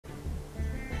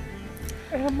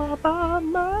Am I by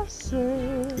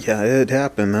myself? Yeah, it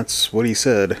happened. That's what he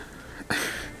said.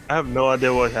 I have no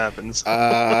idea what happens.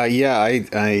 Yeah,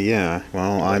 yeah.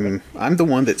 Well, I'm the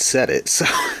one that said it, so.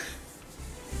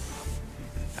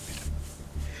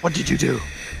 What did you do?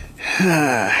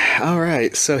 All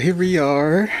right, so here we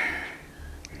are,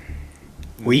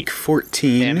 week Meet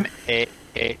 14.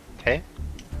 M-A-A-T.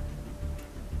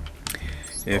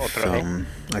 If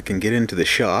I can get into the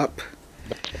shop.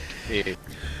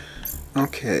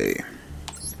 Okay.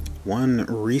 One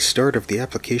restart of the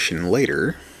application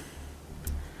later.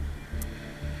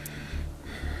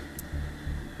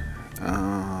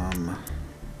 Here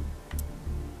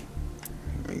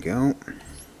we go.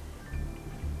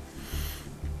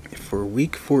 For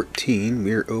week 14,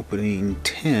 we're opening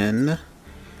 10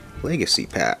 legacy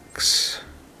packs.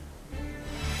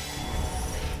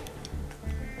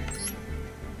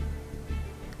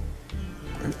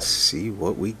 Let's see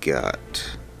what we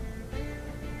got.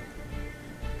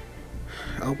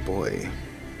 Oh boy.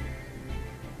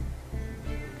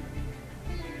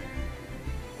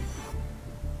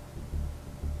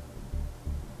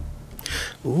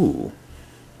 Ooh.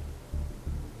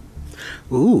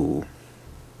 Ooh.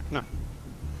 No.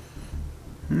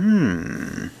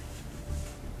 Hmm.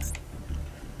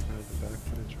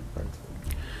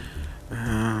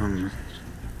 Um.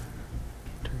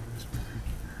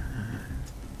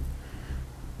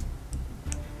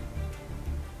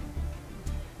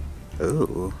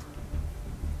 Oh.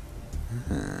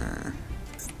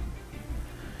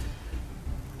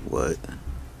 What?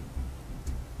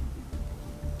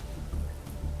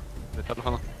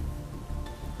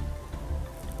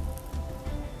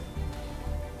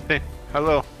 Hey,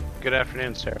 hello. Good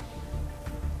afternoon, sir.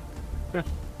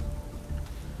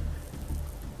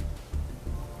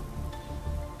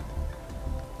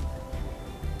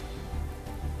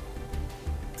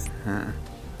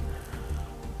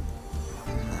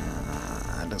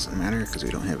 Doesn't matter because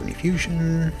we don't have any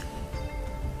fusion.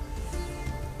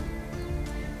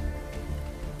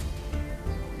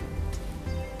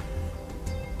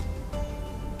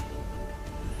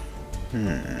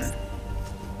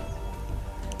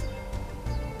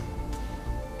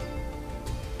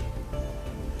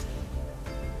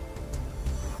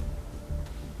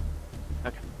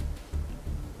 Okay.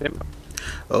 Yep.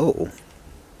 Oh.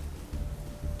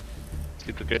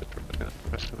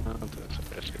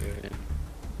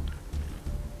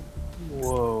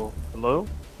 Whoa. Hello?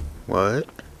 What?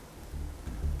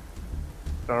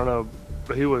 I don't know,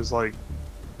 but he was like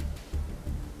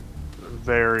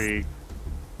very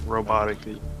robotic.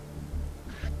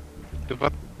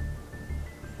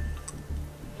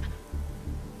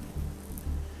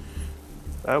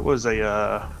 That was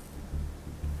a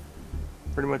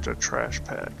pretty much a trash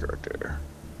pack right there.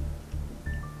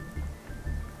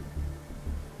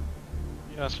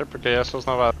 Ja, super det, så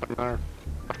snart var det när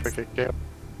jag fick det.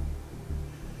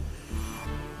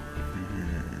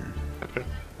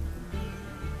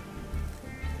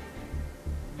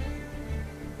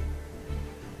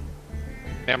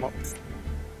 Ammo.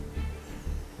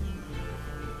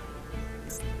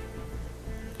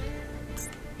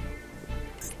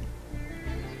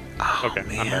 Oh, Okay, I'm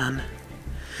man.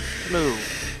 Hello.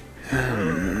 I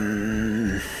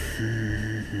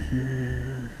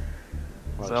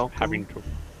was Velcro? having to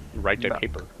write a No.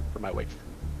 paper for my wife.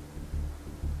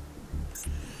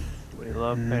 We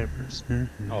love papers.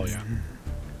 Oh yeah.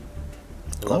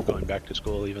 I love Oh. going back to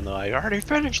school even though I already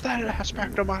finished that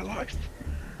aspect of my life.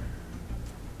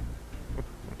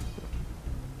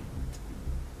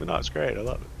 But no, it's great, I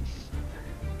love it.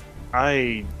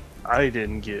 I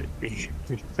didn't get any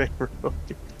favorable.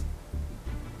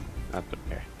 Not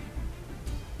okay.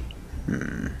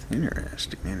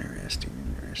 Interesting, interesting,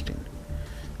 interesting.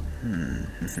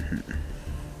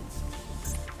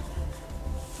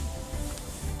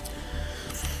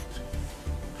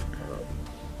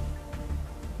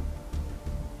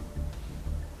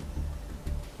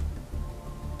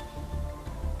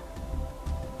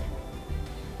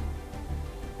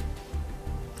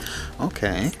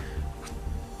 Okay.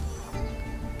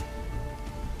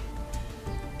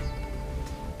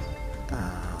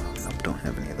 Nope, don't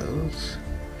have any of those.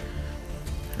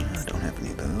 Don't have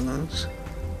any of those.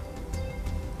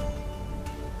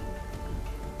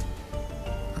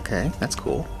 Okay, that's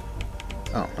cool.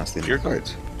 Oh, that's the You're new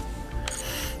cards.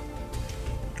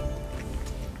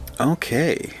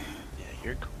 Okay. Yeah,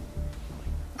 you're cool.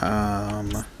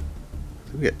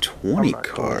 So we got 20 not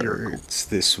cool, you're cool. cards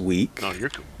this week. No, you're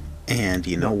cool. And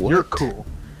you know what? You're cool.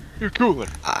 You're cooler.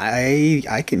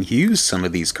 I can use some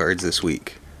of these cards this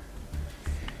week.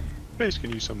 Face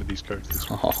can use some of these cards this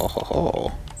week.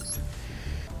 Oh,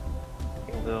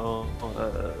 still.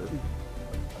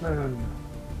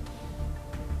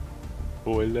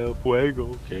 Fuego,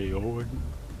 fuego, que hoy.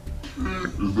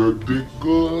 Is that dick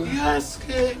good? Yes,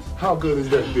 kid. How good is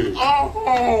that dick?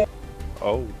 Oh.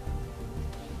 Oh.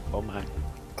 Oh my.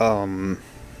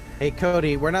 Hey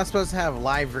Cody, we're not supposed to have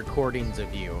live recordings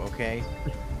of you, okay?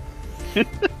 I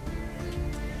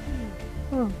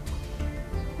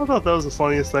thought that was the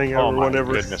funniest thing ever. Oh my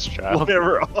whenever, goodness, child.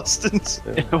 whenever Austin's.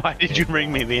 Why did you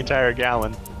bring me the entire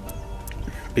gallon?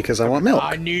 Because I want milk.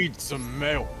 I need some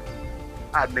milk.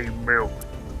 I need milk.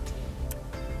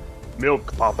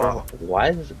 Milk, Papa. Why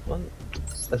is it? What?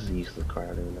 That's a useless card.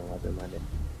 I don't even know why they're my name.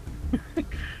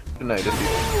 Good night,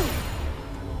 Iffy.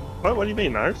 What do you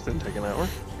mean? I didn't take an hour.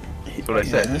 That's what I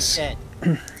said. Yes. Shit.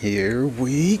 Here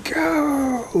we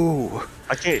go.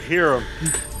 I can't hear him.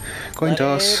 Coin Let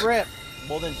toss. it rip.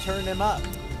 Well then turn him up.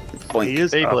 Boink. He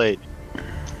is Beyblade.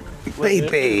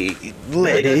 Baby,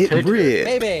 let it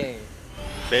rip. Baby.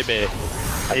 Baby. Hey,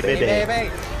 Hey, baby.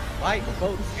 baby. Light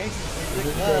both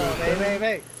cases. Hey,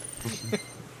 baby.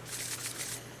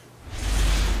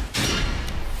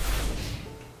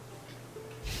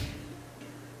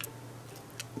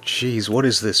 Jeez, what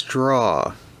is this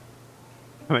draw?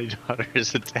 My daughter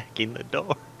is attacking the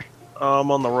door.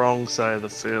 I'm on the wrong side of the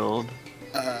field.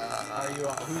 Are you?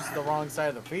 Who's the wrong side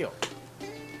of the field?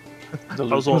 I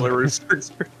was on the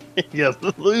roosters. Yeah,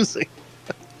 the losing.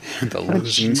 The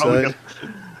losing Probably side.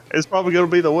 It's probably going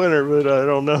to be the winner, but I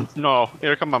don't know. No,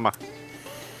 here come mama.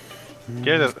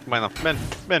 Get it, bueno, ven,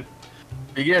 ven.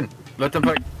 Begin. Let them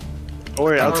fight. Oh,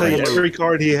 wait, I'll Oh, tell you yeah. every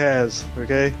card he has,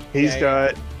 okay? He's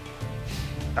got,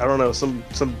 I don't know, some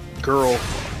girl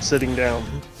sitting down.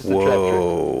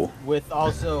 Whoa. With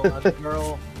also a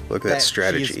girl. Look at that She's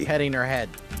strategy. petting her head.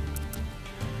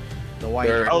 The white.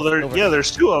 There- Oh,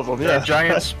 there's two of them, They're yeah.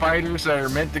 giant spiders that are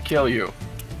meant to kill you.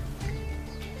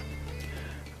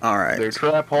 Alright. They're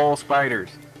trap hole spiders.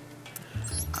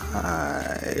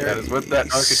 That is what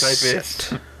that archetype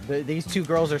is. These two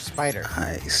girls are spiders.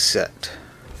 I set.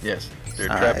 Yes, they're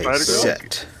trap I spiders.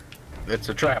 set. It's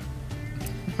a trap.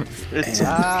 It's, And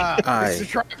Ah, I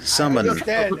summon.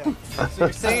 understand. So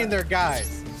you're saying they're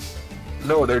guys.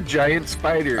 No, they're giant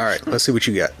spiders. Alright, let's see what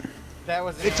you got. That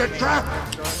was. It's a trap.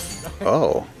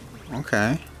 Oh.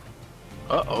 Okay.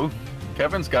 Uh-oh.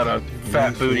 Kevin's got a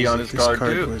fat booty on his This card,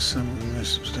 card too. was summoned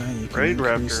this style. You can Raid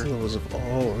increase Raptor. the levels of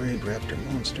all Raid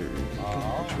Raptor monsters you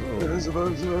Oh. can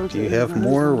control. Do you have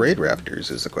more Raid Raptors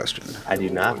is the question. I do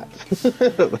not.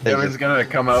 Kevin's gonna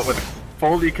come out with a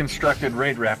fully constructed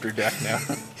Raid Raptor deck now.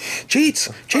 Cheats!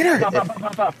 Cheater!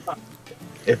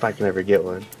 If I can ever get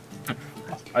one.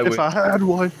 I would. if I had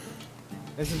one.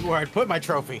 This is where I'd put my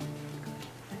trophy.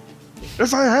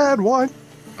 If I had one.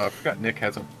 Oh, I forgot Nick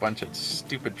has a bunch of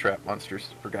stupid trap monsters.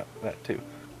 Forgot that, too.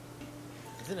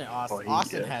 Isn't it Austin? Oh, he-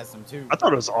 Austin has them too. I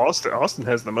thought it was Austin. Austin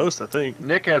has the most, I think.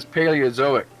 Nick has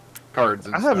Paleozoic cards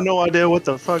and I have stuff. no idea what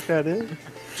the fuck that is.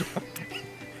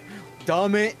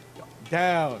 Dumb it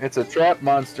down. It's a trap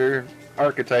monster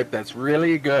archetype that's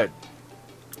really good.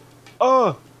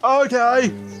 Oh,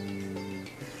 okay.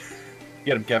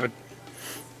 Get him, Kevin.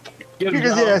 Get him, Kick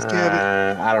his John. ass,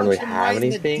 Kevin. I don't really Punch him have right in the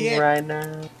anything dick. right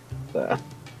now. So.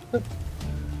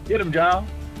 Get him, John.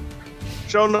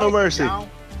 Show no mercy. Now,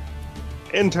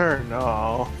 Intern.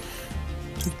 Oh.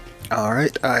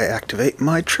 Alright, I activate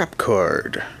my trap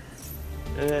card.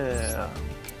 Yeah.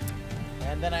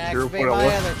 and then I You're activate what I my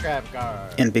want. other trap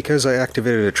card. And because I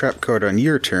activated a trap card on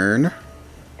your turn,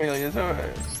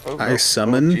 Paleozoic. Oh, I oh,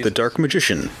 summon oh, the Jesus. Dark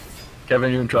Magician.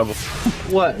 Kevin, you're in trouble.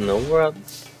 What in the world?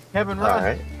 Kevin, run.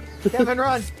 Alright. Kevin,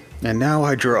 run. And now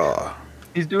I draw.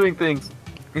 He's doing things.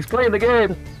 He's playing the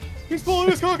game. He's pulling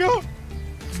his cock out.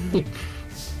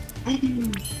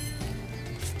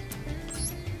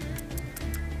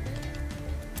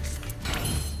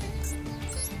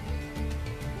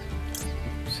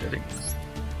 Sitting.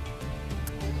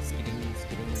 Skidding,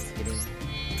 skidding, skidding.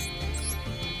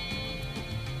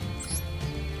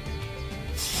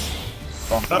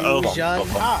 Uh-oh. Fusion.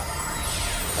 Ah,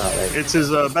 It's his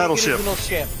battleship. original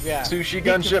ship. Yeah. Sushi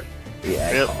gunship.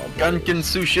 Yeah, Yep. I called Gunkin it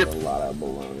sushi. a lot of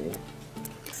baloney.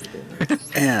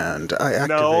 And I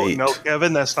No, activate. no,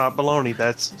 Kevin, that's not baloney.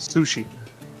 That's sushi.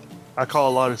 I call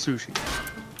a lot of sushi.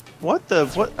 What the?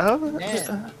 What?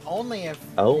 Man, only if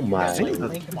Oh you my. had, like,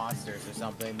 link monsters or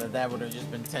something, that would have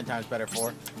just been 10 times better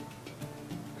for.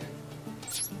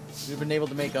 We've been able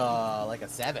to make like a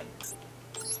 7.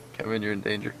 Kevin, you're in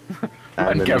danger. I'm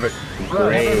Run, in Kevin.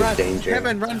 grave run. danger.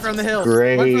 Kevin, run from the hills.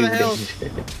 Grave Run from the hills.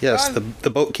 danger. Yes, Run. the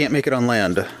boat can't make it on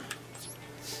land.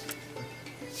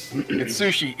 It's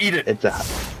sushi. Eat it. It's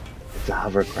a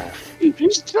hovercraft.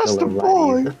 He's just a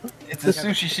boy. It's a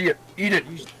sushi shit. Eat it.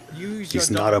 Use He's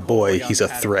not a boy, he's a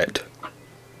threat.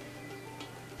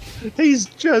 He's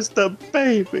just a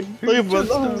baby. Leave him Just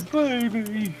alone. a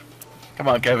baby. Come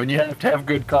on, Kevin. You have to have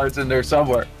good cards in there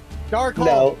somewhere. Dark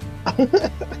hole. No.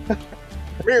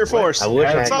 Mirror Force. I wish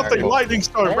I had Something. Dark Hole. Lightning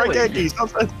Storm. Break Holy Yankee.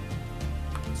 Something.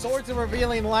 Swords of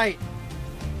revealing light.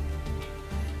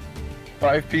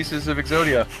 5 pieces of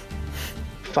Exodia.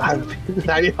 5.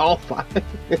 I need all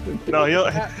 5. No, he'll,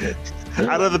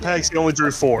 out of the packs, he only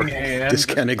drew 4. And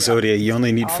Discount Exodia, you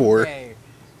only need 4.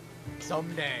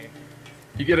 Someday.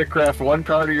 you get to craft 1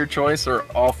 card of your choice or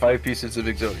all 5 pieces of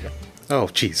Exodia. Oh,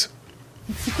 jeez.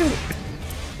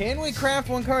 Can we craft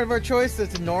 1 card of our choice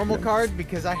that's a normal card?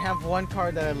 Because I have 1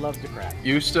 card that I'd love to craft.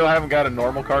 You still haven't got a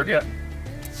normal card yet?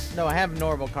 No, I have a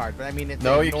normal card, but I mean it's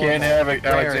No, a you normal can't have an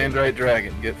rarity. Alexandrite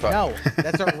Dragon. Get fucked. No,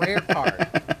 that's a rare card.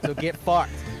 So get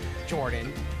fucked,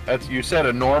 Jordan. That's, you said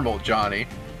a normal, Johnny.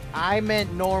 I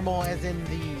meant normal as in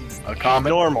the... A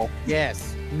common? Normal.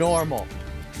 Yes, normal.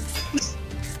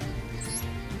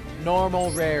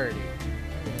 Normal rarity.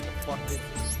 What the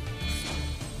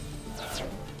fuck is this?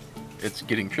 It's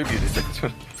getting tributed. That's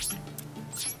what...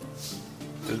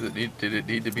 Did it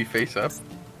need to be face up?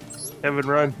 Kevin,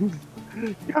 run.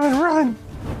 Kevin, run.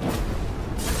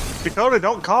 Dakota,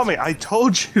 don't call me. I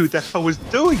told you that I was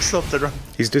doing something wrong.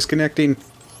 He's disconnecting.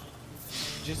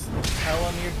 Just tell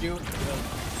him you're doing...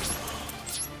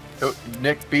 Oh,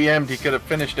 Nick BM'd, he could have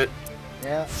finished it.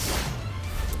 Yeah.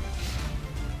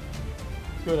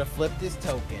 Could have flipped his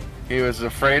token. He was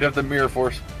afraid of the Mirror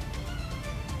Force.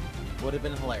 Would have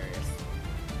been hilarious.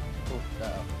 Oh,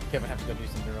 uh-oh. Kevin, have to go do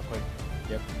something real quick.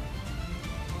 Yep.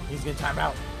 He's gonna time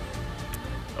out.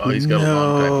 Oh, he's got a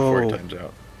long time before he No. times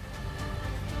out.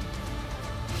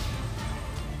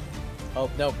 Oh,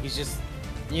 no, he's just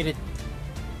muted.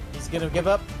 He's gonna give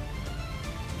up.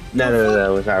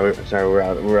 No. Sorry, we're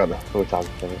out. We're talking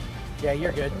to him. Yeah,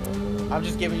 you're good. I'm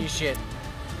just giving you shit.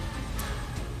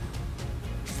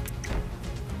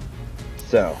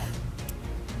 So,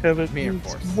 Kevin, Mirror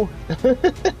needs Force. more.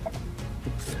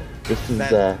 this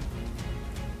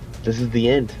is the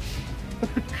end.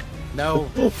 No,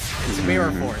 it's a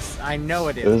Mirror Force. I know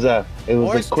it It was is. a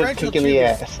Or quick torrential kick in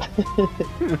the tubes.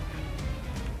 ass.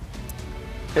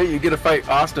 Hey, you get to fight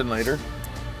Austin later.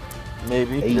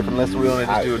 Maybe, Hey, unless we only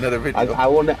just do another video. I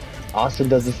want to. Austin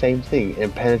does the same thing.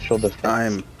 Impenetrable defense.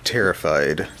 I'm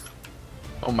terrified.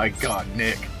 Oh my god,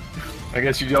 Nick. I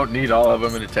guess you don't need all of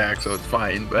them in attack, so it's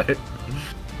fine, but...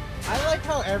 I like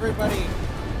how everybody...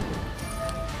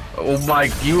 Oh my,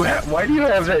 why do you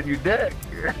have that in your deck?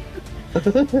 I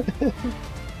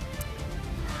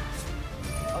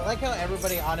like how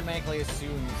everybody automatically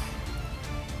assumes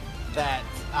that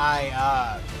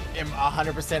I am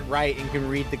 100% right and can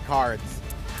read the cards.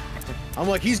 I'm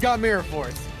like, he's got Mirror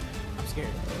Force. I'm scared.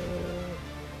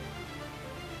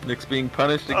 Nick's being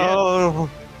punished again. Oh.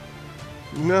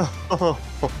 No.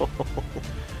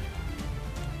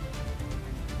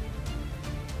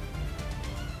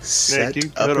 Set Nick, you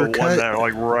could have won uppercut. that,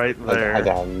 like, right there. I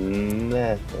got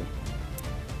nothing.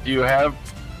 You have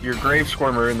your Grave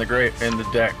Squirmer in the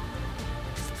deck.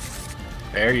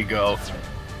 There you go.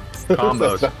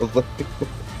 Combos.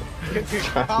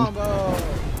 Combo!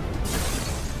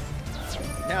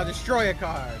 Now destroy a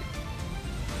card.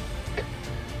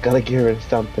 Gotta get rid of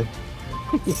something.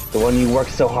 The one you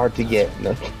worked so hard to get.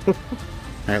 No.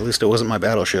 At least it wasn't my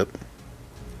battleship.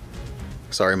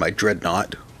 Sorry, my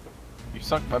dreadnought. You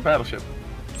sunk my battleship.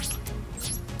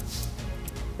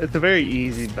 It's a very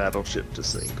easy battleship to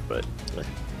sink, but...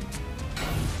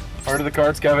 Part of the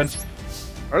cards, Kevin.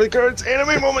 Are the cards?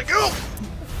 Anime moment, go!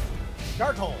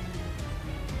 Dark hole.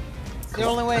 It's the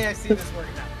only way I see this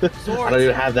working out. I don't Swords.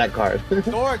 even have that card.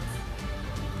 Swords.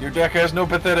 Your deck has no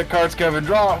pathetic cards, Kevin.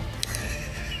 Draw.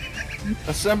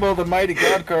 Assemble the mighty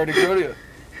god card, Exodia.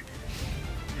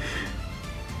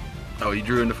 Oh, you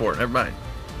drew into 4. Never mind.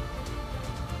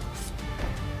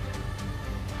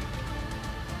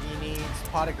 He needs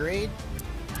pot of greed.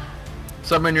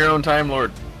 Summon your own Time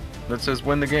Lord. That says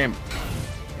win the game.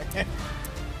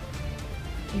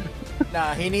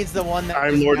 Nah, he needs the one that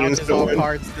Time just Lord bounces instant all win.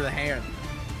 cards to the hand.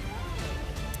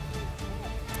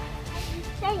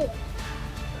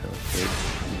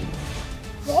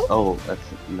 Oh, that's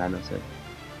 907.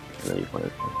 No, you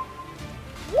wanted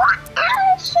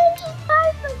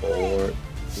or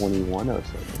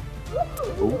 2107.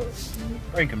 Ooh.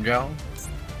 Rank him, John.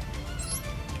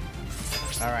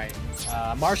 All right,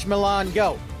 Marshmallow,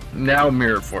 go. Now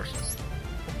Mirror Force.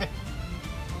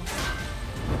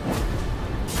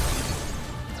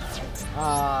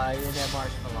 You're that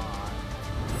Marshmallow.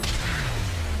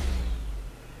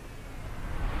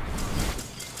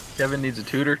 Kevin needs a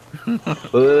tutor.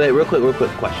 Wait, real quick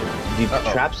question. Do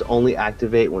traps only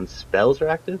activate when spells are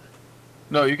active?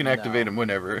 No, you can activate them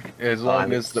whenever, as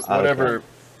long as whatever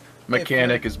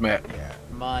mechanic is met. Yeah.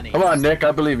 Money. Come on, Nick,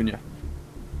 I believe in you.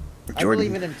 I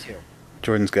believe in him too.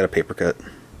 Jordan's got a paper cut.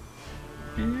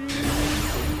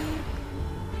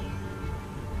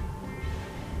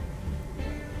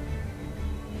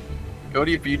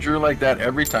 Cody, if you drew like that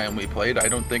every time we played, I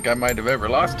don't think I might have ever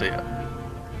lost to you.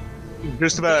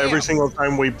 Just about every single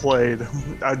time we played,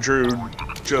 I drew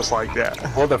just like that.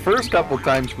 Well, the first couple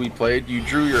times we played, you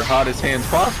drew your hottest hands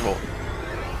possible.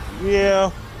 Yeah.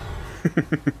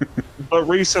 But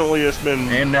recently it's been...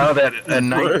 And now that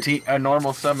a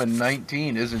normal summon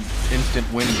 19 isn't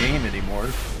instant win game anymore.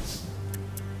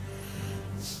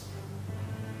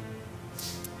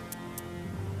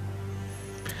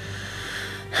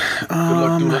 Good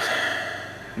luck, Duelist.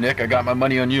 Nick, I got my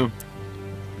money on you.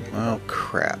 Oh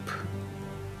crap.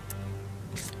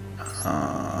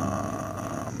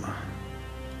 I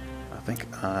think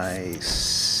I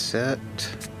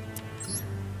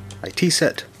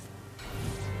T-set.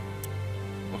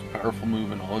 Most powerful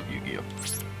move in all of Yu-Gi-Oh!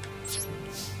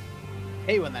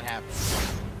 Hate when that happens.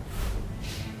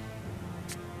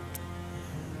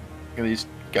 Look at these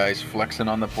guys flexing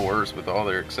on the boars with all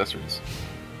their accessories.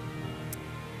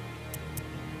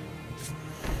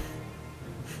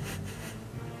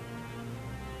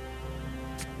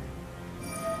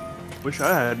 Wish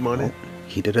I had money. Oh,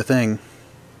 he did a thing.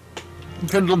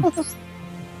 Pendulum.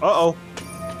 Uh-oh.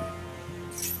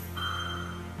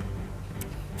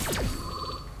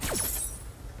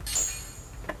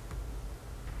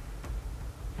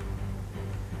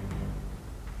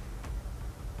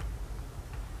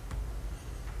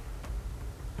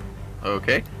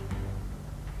 Okay.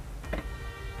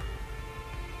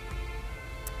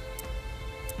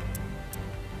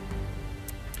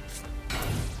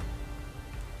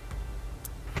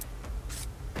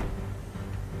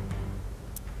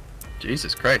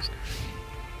 Jesus Christ.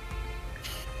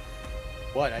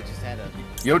 What? I just had a...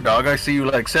 Yo, dog, I see you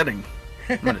like setting.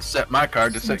 I'm gonna set my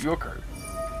card to set your card.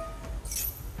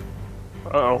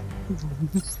 Uh-oh.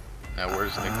 Now,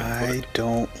 where's Nick gonna put I it?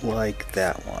 don't like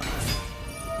that one.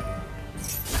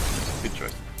 Good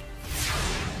choice.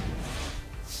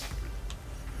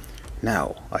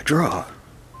 Now, I draw.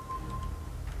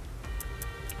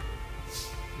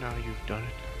 Now you've done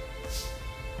it.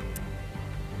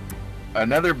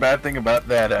 Another bad thing about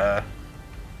that,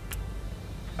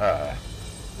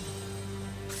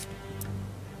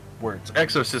 words,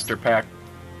 Exo Sister pack,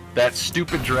 that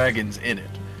stupid dragon's in it.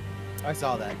 I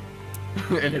saw that.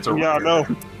 And it's a Yeah, I rare. know.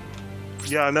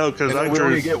 Yeah, I know, because I We drew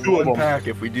only get 2 of one them. pack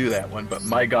if we do that one, but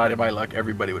my god, in my luck,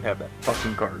 everybody would have that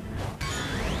fucking card.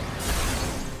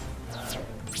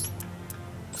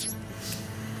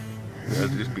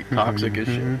 That'd just be toxic as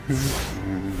shit.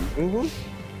 Mm-hmm.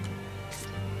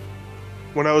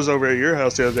 When I was over at your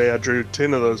house the other day, I drew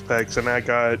 10 of those packs, and I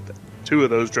got 2 of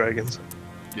those dragons.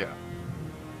 Yeah.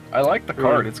 I like the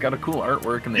card. It's got a cool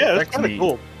artwork, and the Yeah, it's effects kind of neat.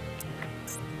 cool.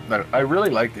 I really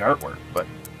like the artwork, but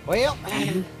Well,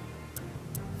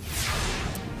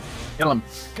 kill him.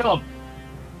 Kill him.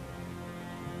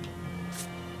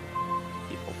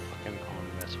 People fucking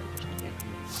on this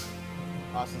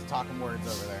or Austin's talking words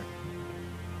over there.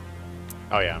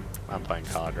 Oh yeah, I'm playing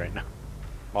COD right now.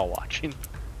 While watching.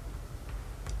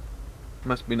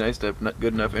 Must be nice to have not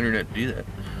good enough internet to do that.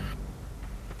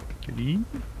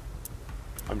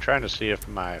 I'm trying to see if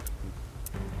my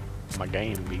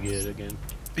game be good again.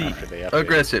 After they update.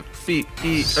 Aggressive. Be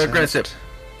aggressive.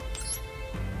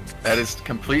 That is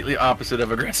completely opposite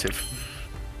of aggressive.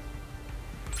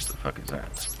 What the fuck is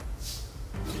that?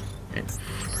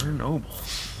 Infernoble.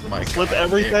 My Flip God,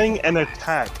 everything and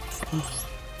attack.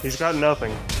 He's got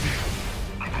nothing.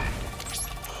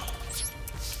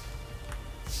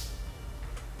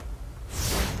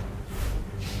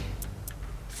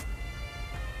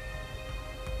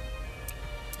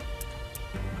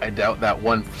 I doubt that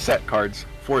one set card's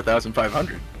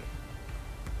 4,500.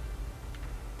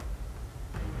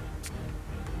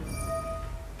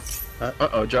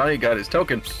 Uh-oh, Johnny got his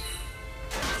token.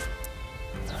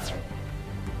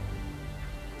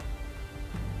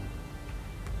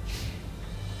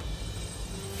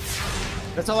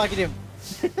 That's all I can do.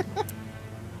 I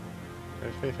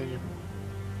have faith in you.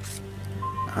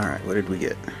 Alright, what did we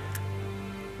get?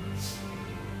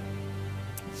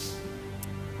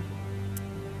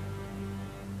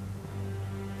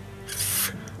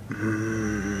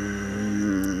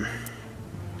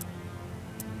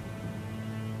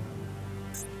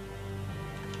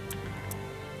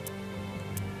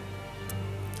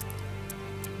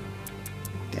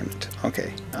 Damn it.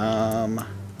 Okay.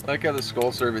 I like how the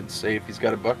skull servant's safe. He's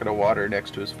got a bucket of water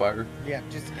next to his fire. Yeah,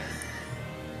 just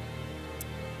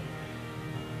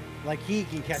like he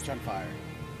can catch on fire.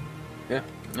 Yeah,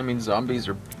 I mean zombies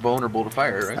are vulnerable to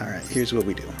fire, right? All right, here's what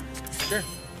we do. Sure.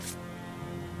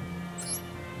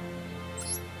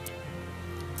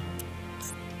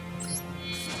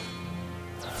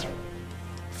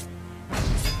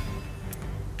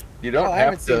 You don't I have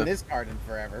haven't to. seen this card in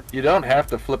forever. You don't have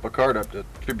to flip a card up to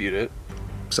tribute it.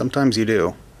 Sometimes you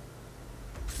do.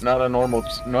 Not a normal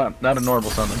summon.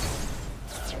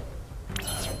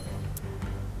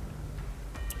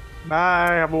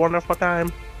 Bye. Have a wonderful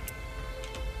time.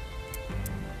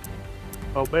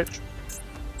 Oh, bitch.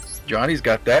 Johnny's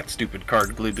got that stupid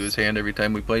card glued to his hand every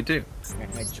time we play too.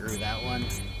 I drew that one.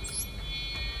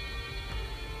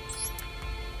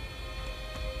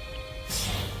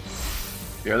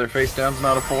 The other face down's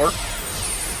not a 4.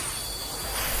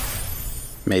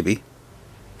 Maybe.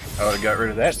 I would have got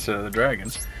rid of that instead of the dragon.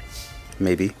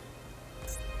 Maybe.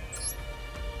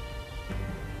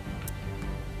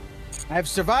 I've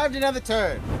survived another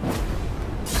turn.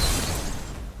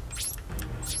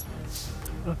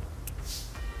 Oh,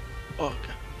 God.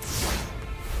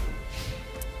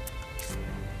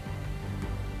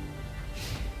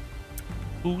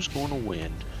 Who's gonna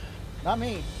win? Not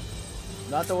me.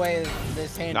 Not the way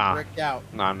this hand Nah. bricked out.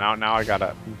 Nah, now I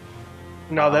gotta.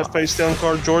 No, that face down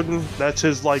card, Jordan, that's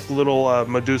his like little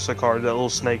Medusa card, that little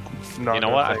snake. You know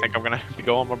what? I think I'm gonna have to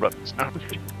go on my brothers now.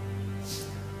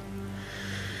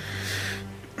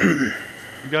 You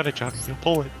got it, John. You'll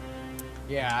pull it.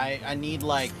 Yeah, I need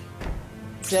like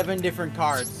 7 different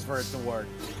cards for it to work.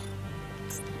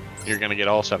 You're gonna get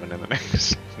all 7 in the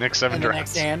next 7 In the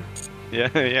drafts. next hand.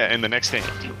 Yeah, in the next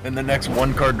hand. In the next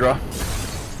 1 card draw.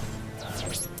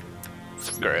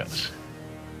 Gross.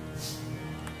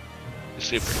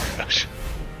 Super gross.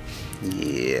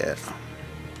 Yeah.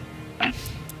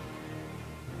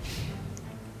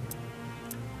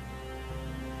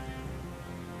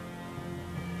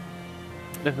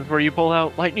 This is where you pull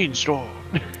out lightning storm.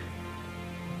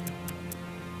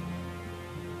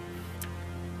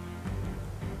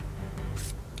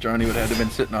 Johnny would have been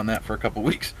sitting on that for a couple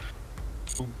weeks.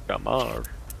 Come on.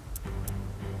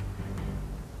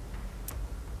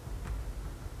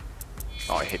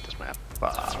 Oh, I hate this map. I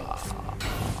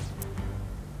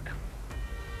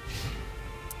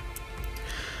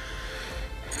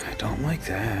don't like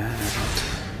that.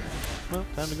 Well,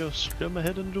 time to go spin my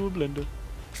head into a blender.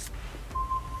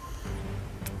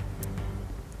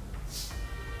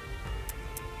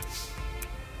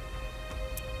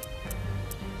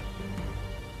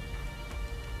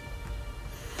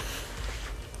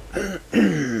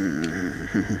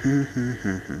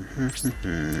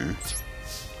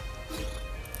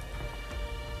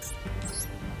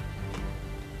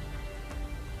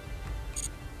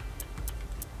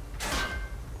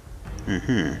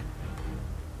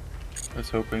 I was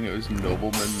hoping it was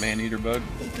Nobleman Man-Eater Bug.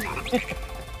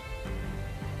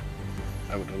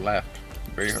 I would have laughed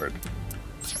very hard.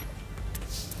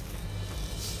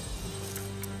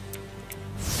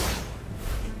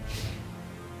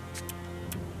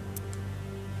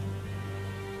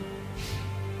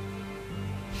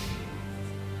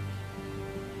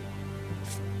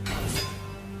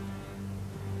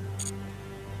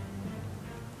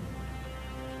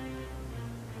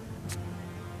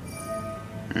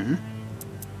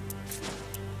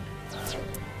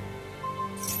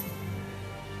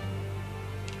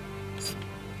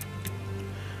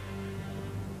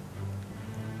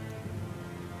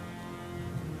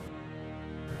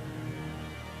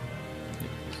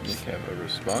 Does Nick have a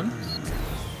response?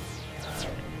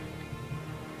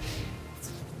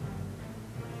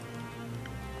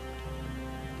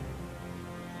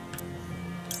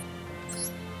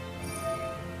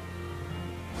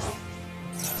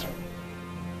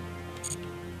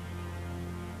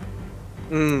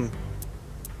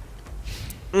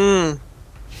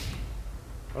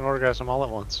 An orgasm all at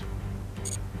once.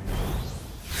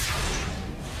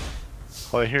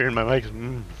 All I hear in my mic is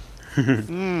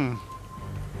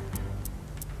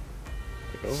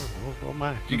Oh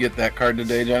my. Did you get that card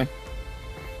today, Johnny?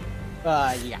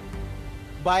 Yeah.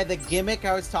 By the gimmick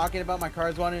I was talking about my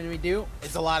cards wanting me to do,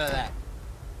 it's a lot of that.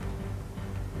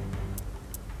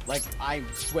 Like, I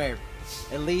swear,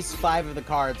 at least 5 of the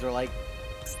cards are like,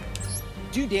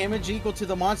 do damage equal to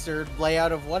the monster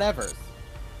layout of whatever.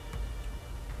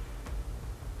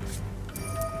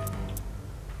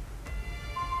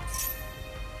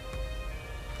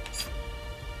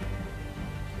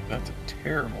 That's a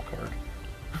terrible card.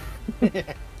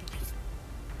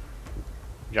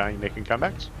 Johnny making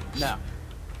comebacks? No.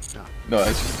 No,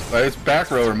 it's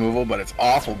back row removal, but it's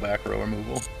awful back row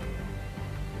removal.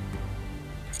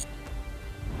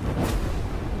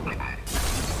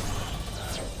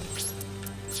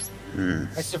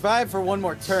 I survived for one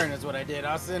more turn is what I did,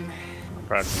 Austin. I'm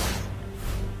proud of you.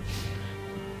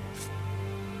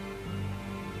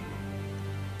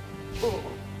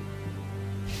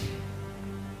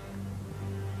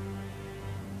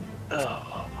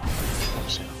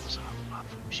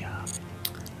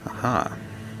 Aha.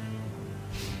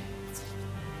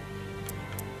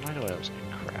 Why do I always get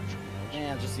crap from those?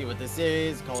 Yeah, just see what this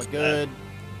is. Call it good.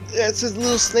 That's his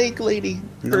little snake lady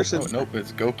person. Oh, nope,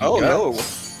 it's Goki. Oh, no.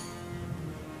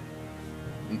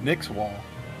 Nick's wall.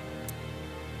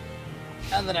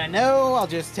 Now that I know, I'll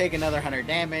just take another 100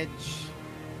 damage.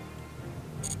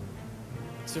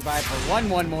 Survive for one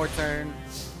more turn.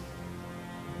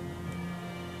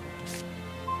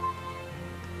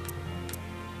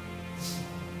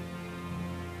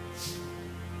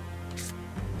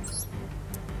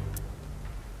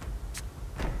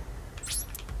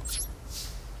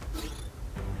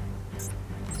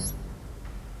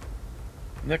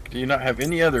 Nick, do you not have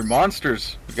any other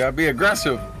monsters? You gotta be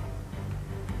aggressive.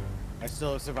 I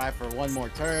still survive for one more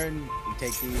turn. You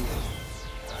take these.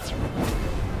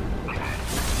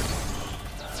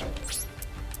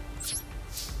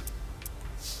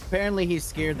 Apparently he's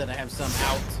scared that I have some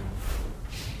out.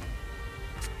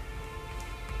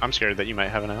 I'm scared that you might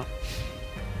have an out.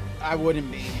 I wouldn't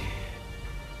be.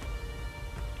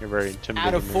 You're very intimidating.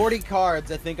 Out of 40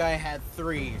 cards, I think I had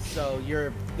 3, so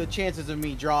the chances of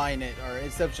me drawing it are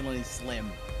exceptionally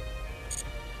slim.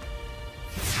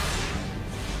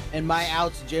 And my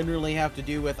outs generally have to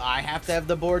do with I have to have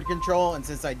the board control, and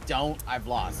since I don't, I've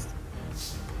lost.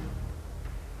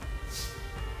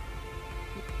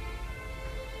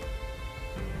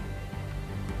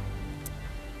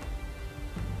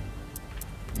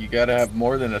 You gotta have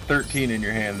more than a 13 in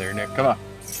your hand there, Nick. Come on.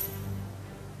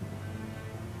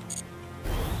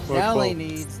 Now he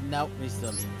needs... Nope, he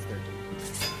still needs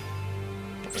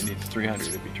 13. He needs 300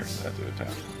 if he turns that to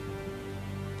attack.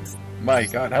 My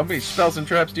god, how many spells and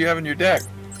traps do you have in your deck?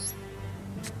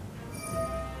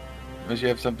 Unless you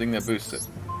have something that boosts it.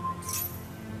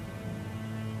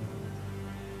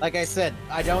 Like I said,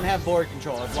 I don't have board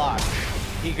control. I've lost.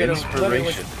 He could have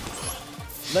Inspiration.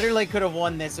 literally could have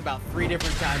won this about 3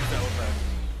 different times over.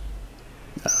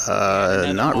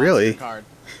 Not Monster really. Card.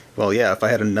 Well, yeah, if I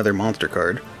had another monster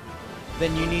card.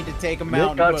 Then you need to take him out.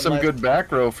 Nick got some good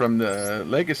back row from the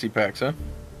legacy packs, huh?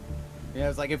 Yeah,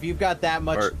 it's like if you've got that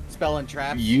much Or spell and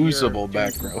traps, usable you're doing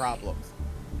back some row. problems.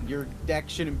 Your deck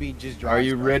shouldn't be just drawing. Are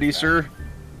you spells ready, and traps. sir?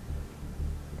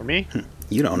 For me?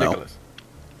 You don't know. Nicholas.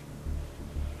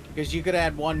 Because you could have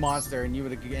had one monster and you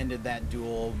would have ended that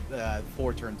duel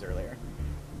 4 turns earlier.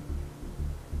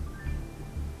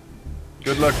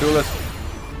 Good luck, duelist.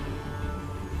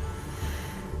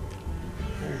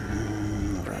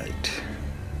 Right.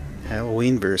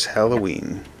 Halloween versus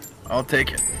Halloween. I'll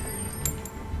take it.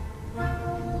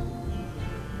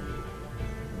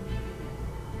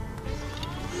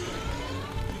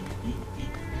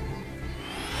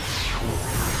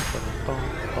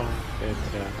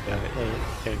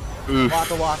 Oof.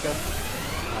 Waka waka.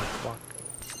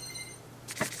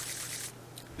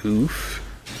 Oof.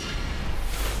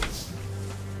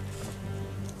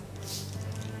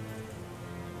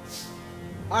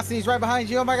 Austin, he's right behind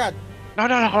you. Oh my god. No.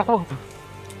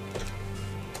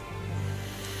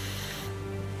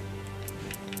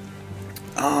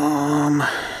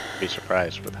 Be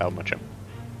surprised with how much I'm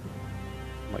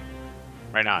like.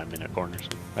 Right now, I'm in a corner, so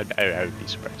I would be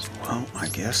surprised. Well, I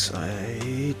guess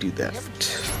I do that.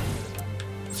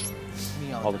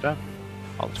 Me All the time.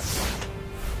 All the time.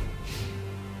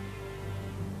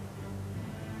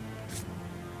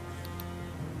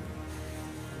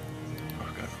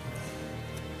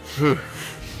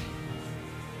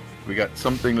 We got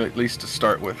something at least to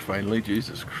start with finally.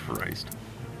 Jesus Christ.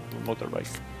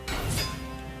 Motorbike.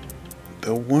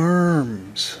 The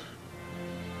worms.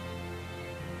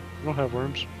 I don't have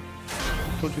worms.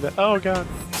 Don't do that. Oh god.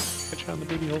 Catch you on the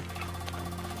baby hole.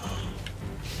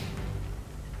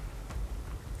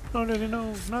 No,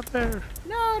 not there.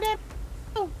 No, that.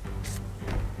 Oh.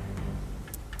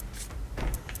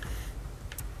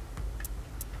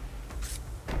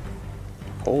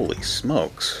 Holy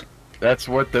smokes. That's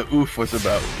what the oof was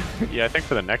about. Yeah, I think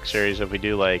for the next series, if we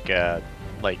do like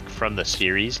from the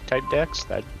series type decks,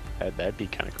 that'd be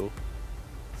kind of cool.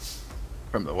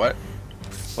 From the what?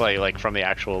 Like from the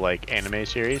actual like anime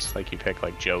series, like you pick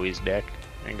like Joey's deck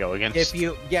and go against. If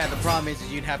you, yeah, the problem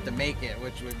is you'd have to make it,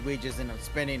 which we just end up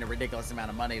spending a ridiculous amount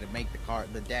of money to make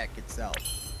the deck itself.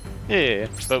 Yeah,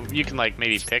 but you can like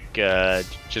maybe pick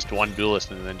just one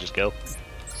duelist and then just go.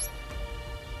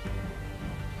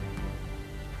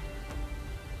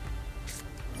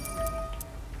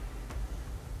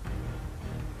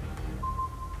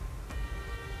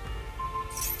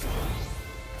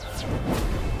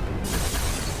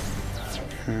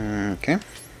 Okay.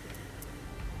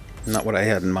 Not what I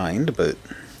had in mind, but...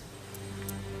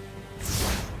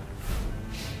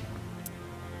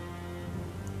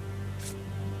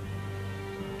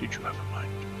 Did you have a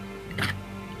mind?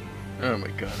 Oh my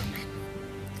god.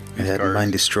 I had in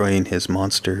mind destroying his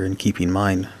monster and keeping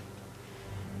mine.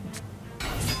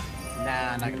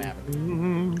 Nah, not gonna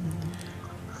happen.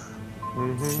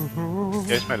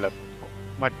 There's my love.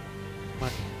 What?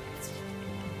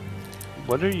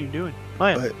 What are you doing?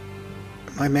 Maya. But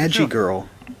my Magi girl.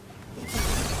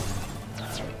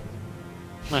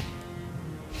 Maya.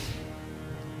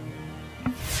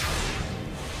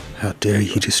 How dare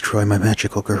you destroy my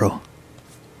magical girl?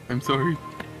 I'm sorry.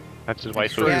 That's his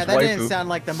wife. Yeah, his that didn't waifu. sound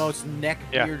like the most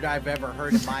neckbeard I've ever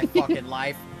heard in my fucking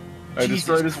life. I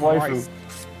destroyed his waifu. Christ.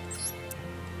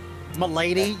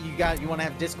 Milady, you want to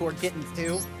have Discord kittens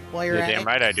too while you're You're at damn it?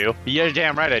 right I do. You're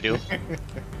damn right I do.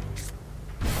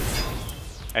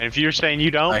 And if you're saying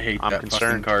you don't, I hate I'm that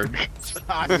concerned.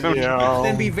 fucking card. Yeah.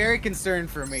 Then be very concerned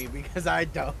for me because I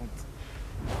don't.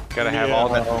 Gotta have all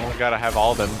that. Gotta have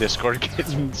all them Discord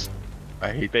kittens.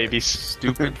 I hate Babies. that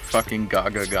stupid fucking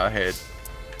Gaga head.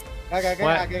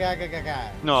 What?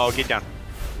 No, get down.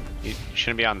 You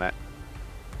shouldn't be on that.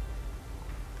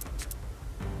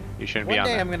 You shouldn't be One on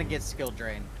day that. I'm gonna get skill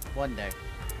drain. One day.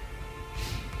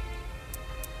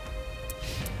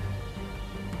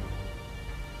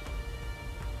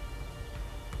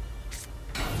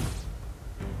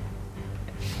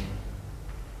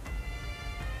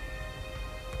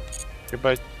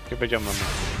 Goodbye, John Mama.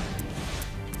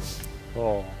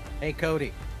 Oh. Hey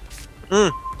Cody.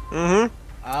 Mm-hmm.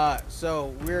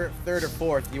 So we're third or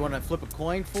fourth. You want to flip a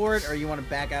coin for it, or you want to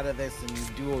back out of this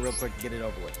and duel real quick to get it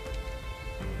over with?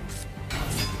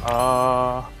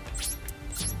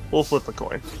 We'll flip a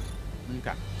coin.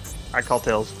 Okay. I call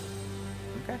tails.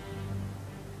 Okay.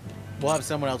 We'll have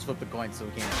someone else flip the coin so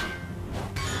we can't cheat.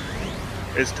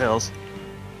 It's tails.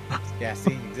 Yeah,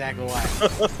 see? Exactly why.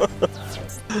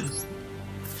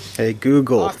 Hey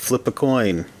Google, Fuck. flip a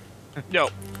coin. Yo.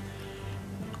 Have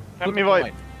Flip me a vote.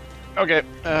 coin. Okay.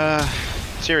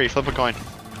 Siri, flip a coin.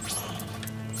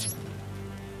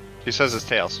 She says it's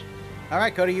tails.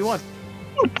 Alright, Cody, you won.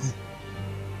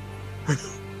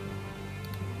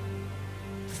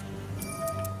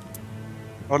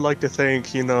 I'd like to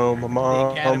thank, my The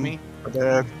mom, Academy. my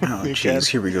dad. Oh the jeez, Academy.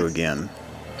 here we go again.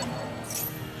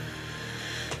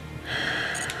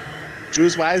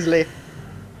 Choose wisely.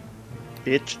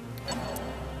 Bitch.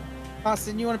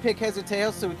 Austin, you want to pick heads or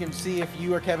tails so we can see if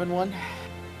you or Kevin won?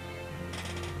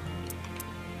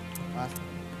 Austin,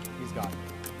 he's gone.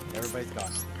 Everybody's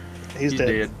gone. He's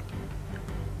dead.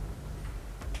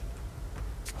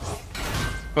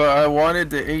 But I wanted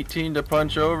the 18 to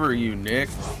punch over you, Nick.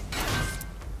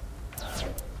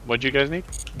 What'd you guys need?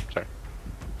 Sorry.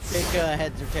 Pick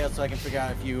heads or tails so I can figure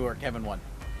out if you or Kevin won.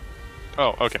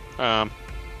 Oh, okay.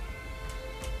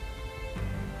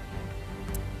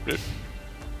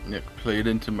 Nick played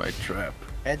into my trap.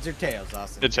 Heads or tails,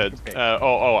 Austin? It's You heads. pick.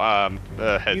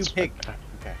 Heads. You pick.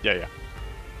 Okay. Yeah.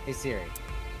 Hey Siri.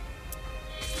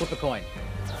 Flip a coin.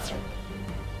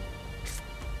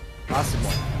 Austin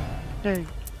won. Hey.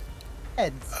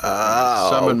 Heads.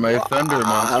 Summon my thunder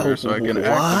monster so I can activate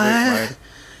my...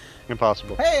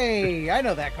 Impossible. Hey, I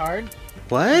know that card.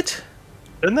 What?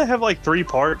 Didn't they have like 3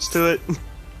 parts to it?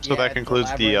 So Yeah, that it's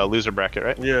concludes the elaborate. loser bracket,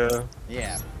 right? Yeah.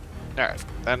 Yeah. Alright.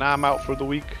 Then I'm out for the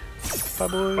week. Bye,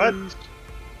 boys. What?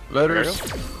 Letters.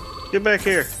 Get back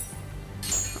here.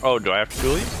 Oh, do I have to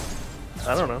duel you?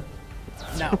 I don't know.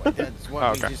 No, that's what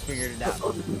Okay. we just figured it out.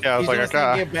 Yeah, I was He's like, just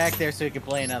gonna okay. get back there so he can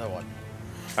play another one.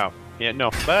 Oh, yeah,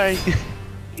 no. Bye.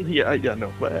 Yeah,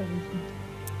 no. But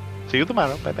See you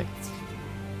tomorrow. Bye bye.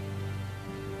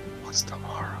 what's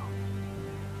tomorrow?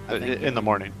 I think In the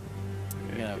morning.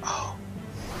 You know, Oh,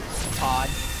 Pod.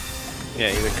 Yeah,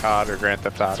 either COD or Grand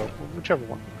Theft Auto, whichever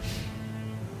one.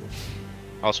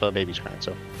 Also, a baby's crying,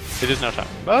 so it is now time.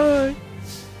 Bye.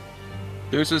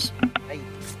 Deuces. Hey.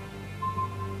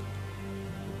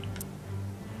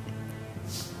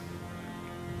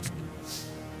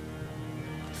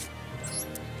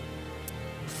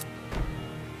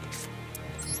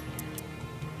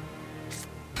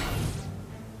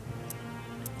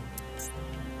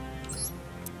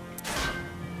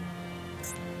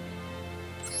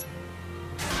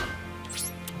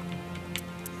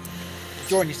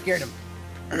 Jordan, you scared him.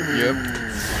 Yep.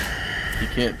 You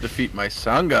can't defeat my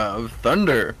Sangha of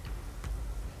Thunder.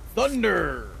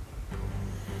 Thunder!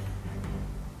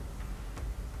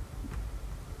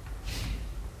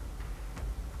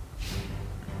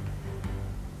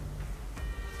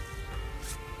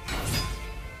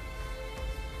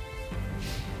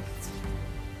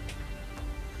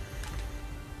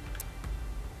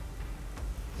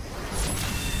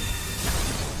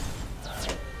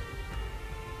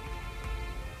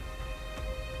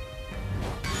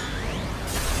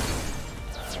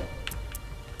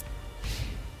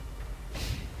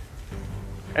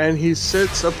 And he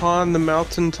sits upon the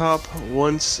mountaintop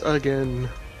once again.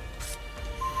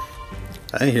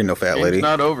 I didn't hear no fat Game's lady.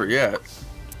 not over yet.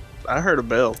 I heard a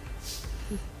bell.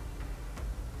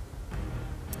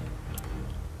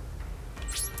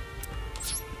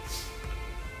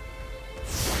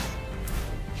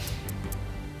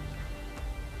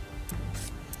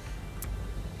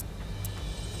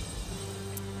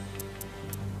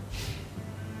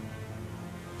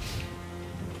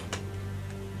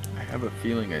 I have a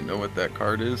feeling I know what that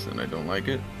card is, and I don't like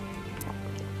it.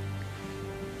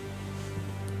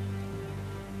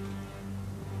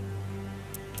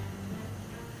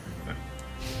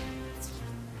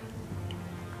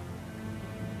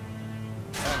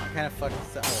 Oh, kind of fucking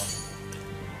sour.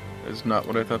 That's not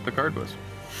what I thought the card was.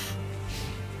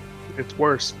 It's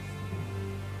worse.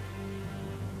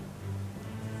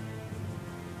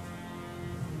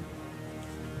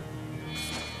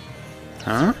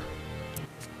 Huh?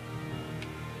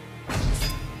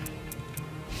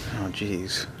 Oh,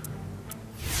 jeez.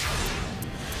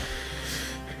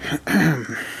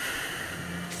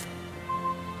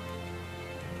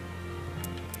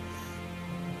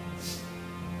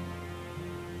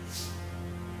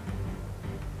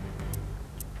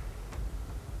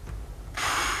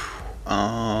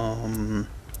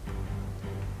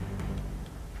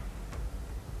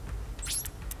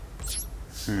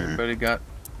 Everybody got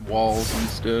walls and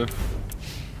stuff.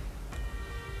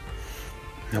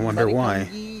 I wonder why.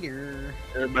 Eater.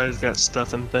 Everybody's got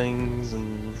stuff and things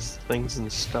and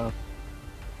stuff.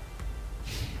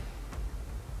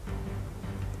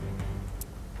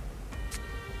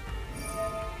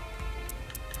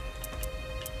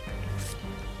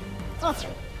 Oh.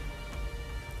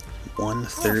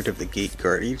 1/3 of the gate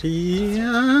guardian.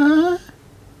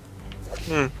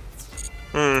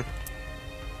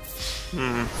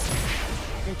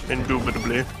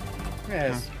 Indubitably.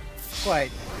 Yes.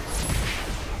 Quite.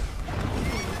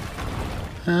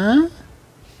 Huh?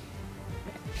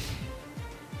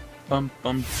 Bum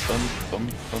bum bum bum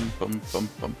bum bum bum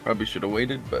bum. Probably should have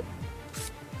waited, but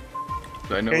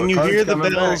I know Can what you card's hear the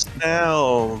coming bells back.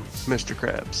 now, Mr.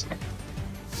 Krabs?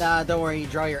 Nah, don't worry. You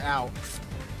draw your out.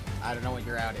 I don't know what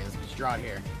your out is, but you draw it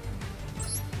here.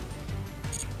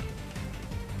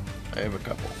 I have a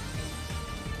couple.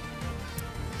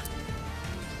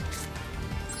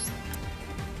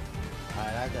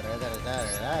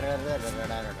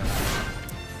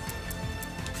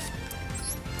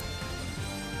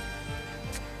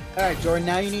 Alright, Jordan,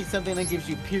 now you need something that gives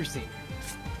you piercing.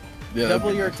 Yeah.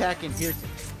 Double your attack and piercing.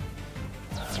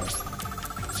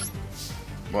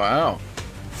 Wow.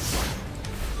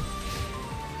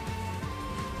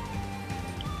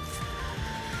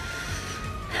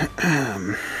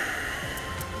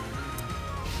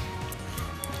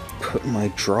 Put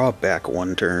my draw back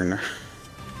 1 turn.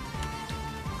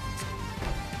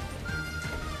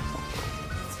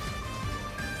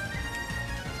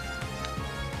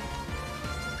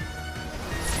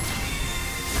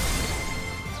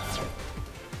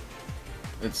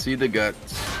 Let's see the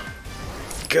guts.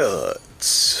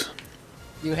 Guts.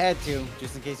 You had to,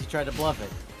 just in case you tried to bluff it.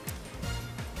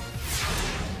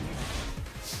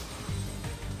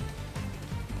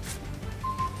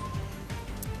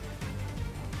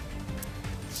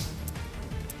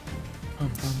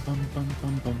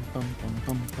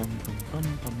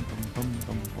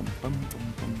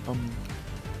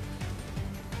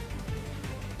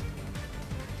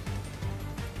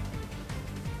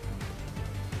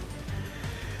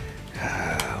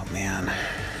 Oh, man.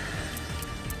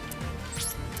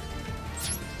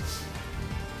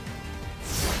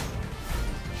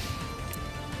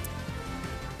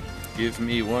 Give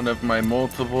me one of my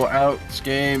multiple outs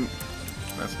game.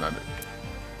 That's not it.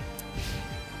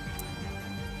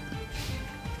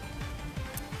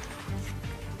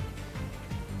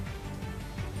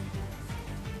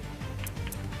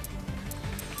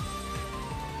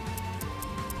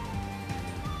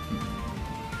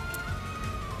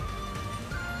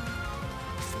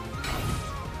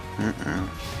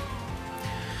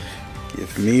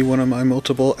 Give me one of my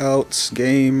multiple outs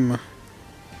game.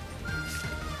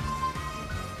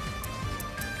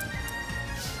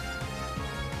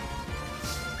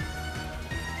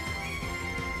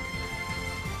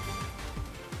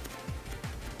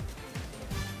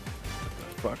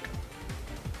 fuck.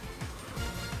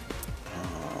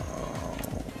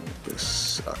 Oh, this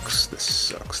sucks. This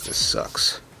sucks. This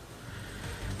sucks.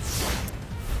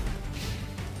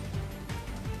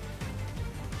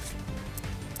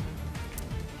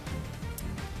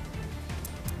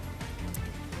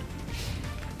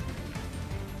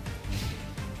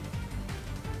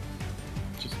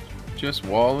 Just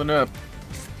walling up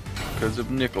because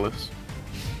of Nicholas.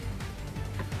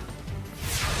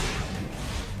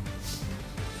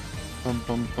 Bum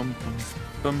bum bum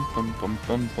bum bum bum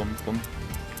bum bum bum.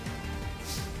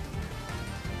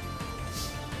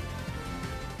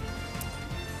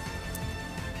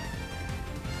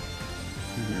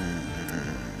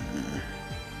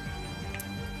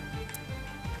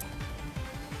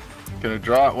 Gonna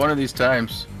draw it one of these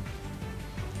times.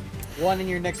 One in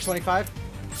your next 25?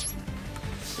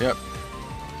 Yep.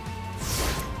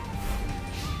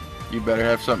 You better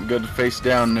have something good to face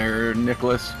down there,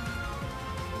 Nicholas.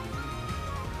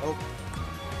 Oh.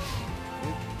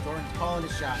 Thorn's calling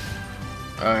a shot.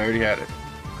 I already had it.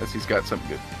 Unless he's got something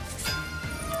good.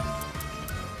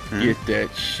 Get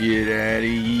that shit out of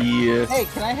here. Hey,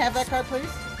 can I have that card, please?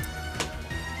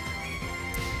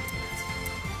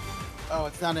 Oh,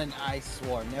 it's not an ice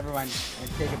swarm. Never mind. I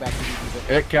take it back.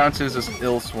 It counts as an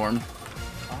ill swarm.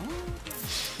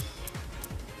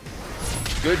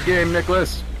 Good game,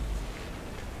 Nicholas.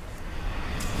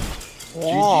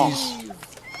 GG's.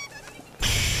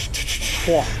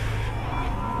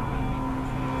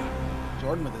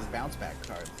 Jordan with his bounce back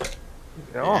card.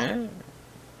 Yeah.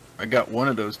 I got one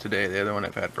of those today. The other one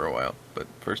I've had for a while, but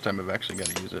first time I've actually got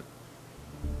to use it.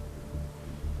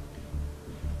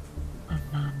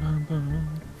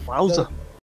 Wowza.